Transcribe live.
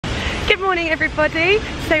Good morning everybody.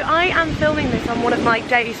 So I am filming this on one of my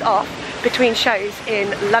days off between shows in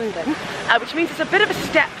London, which means it's a bit of a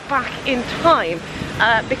step back in time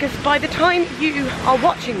because by the time you are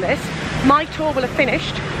watching this, my tour will have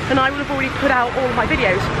finished and I will have already put out all of my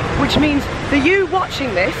videos, which means that you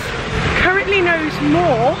watching this currently knows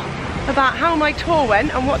more about how my tour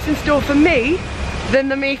went and what's in store for me than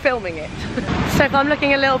me filming it. So if I'm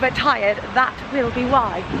looking a little bit tired, that will be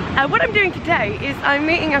why. What I'm doing today is I'm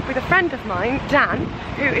meeting up with a friend of mine, Dan,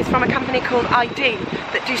 who is from a company called ID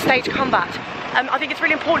that do stage combat. I think it's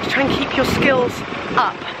really important to try and keep your skills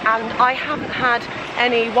up, and I haven't had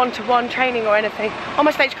any one-to-one training or anything on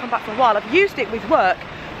my stage combat for a while. I've used it with work,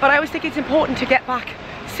 but I always think it's important to get back,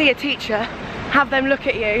 see a teacher, have them look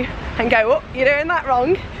at you and go, oh, you're doing that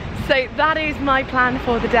wrong. So that is my plan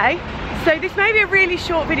for the day. So this may be a really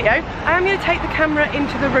short video. I am going to take the camera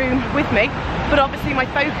into the room with me, but obviously my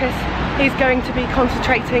focus is going to be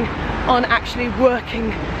concentrating on actually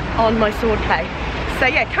working on my sword play. So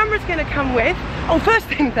yeah, camera's going to come with. Oh, first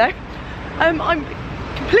thing though, I'm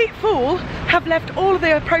complete fool, have left all of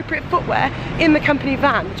the appropriate footwear in the company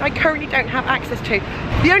van, which I currently don't have access to.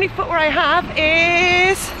 The only footwear I have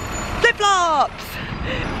is flip-flops.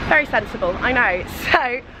 Very sensible, I know.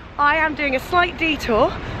 So I am doing a slight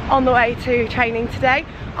detour on the way to training today.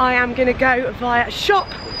 I am going to go via a shop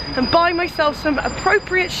and buy myself some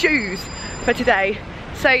appropriate shoes for today.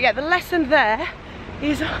 So yeah, the lesson there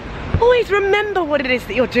is always remember what it is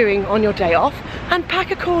that you're doing on your day off and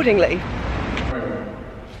pack accordingly.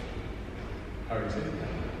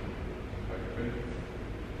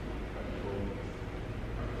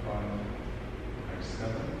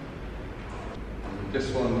 This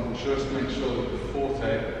one, just make sure that the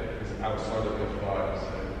forte is outside of your fire, so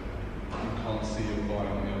you can't see your fire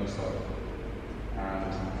on the other side.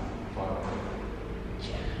 And fire.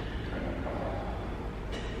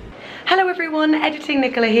 Hello everyone, editing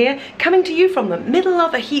Nicola here, coming to you from the middle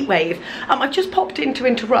of a heat wave. I've just popped in to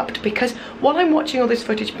interrupt because while I'm watching all this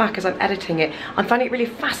footage back as I'm editing it, I'm finding it really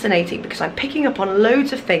fascinating because I'm picking up on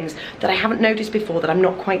loads of things that I haven't noticed before that I'm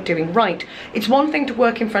not quite doing right. It's one thing to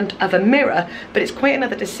work in front of a mirror, but it's quite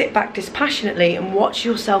another to sit back dispassionately and watch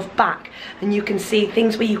yourself back, and you can see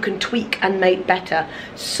things where you can tweak and make better.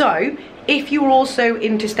 So if you're also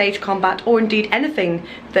into stage combat or indeed anything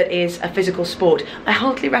that is a physical sport, I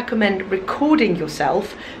heartily recommend recording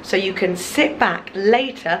yourself so you can sit back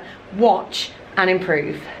later, watch and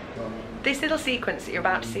improve. This little sequence that you're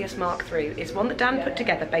about to see us mark through is one that Dan put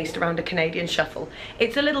together based around a Canadian shuffle.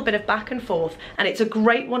 It's a little bit of back and forth, and it's a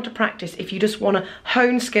great one to practice if you just want to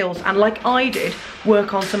hone skills and, like I did,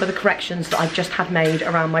 work on some of the corrections that I've just had made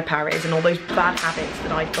around my parries and all those bad habits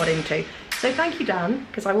that I've got into. So thank you, Dan,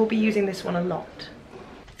 because I will be using this one a lot.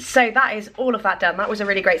 So that is all of that done. That was a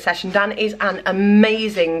really great session. Dan is an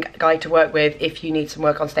amazing guy to work with if you need some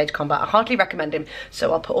work on stage combat. I heartily recommend him,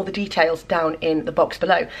 so I'll put all the details down in the box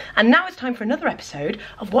below. And now it's time for another episode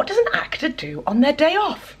of what does an actor do on their day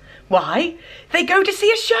off? Why? They go to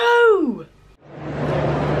see a show!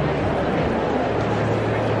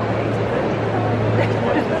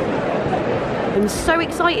 I'm so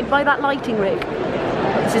excited by that lighting rig.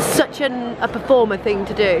 This is such a performer thing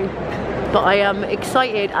to do, but I am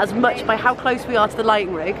excited as much by how close we are to the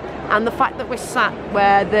lighting rig and the fact that we're sat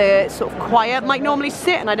where the sort of choir might normally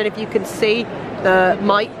sit, and I don't know if you can see the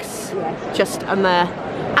mics just on there.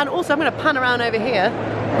 And also I'm going to pan around over here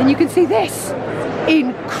and you can see this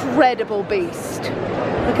incredible beast.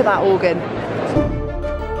 Look at that organ.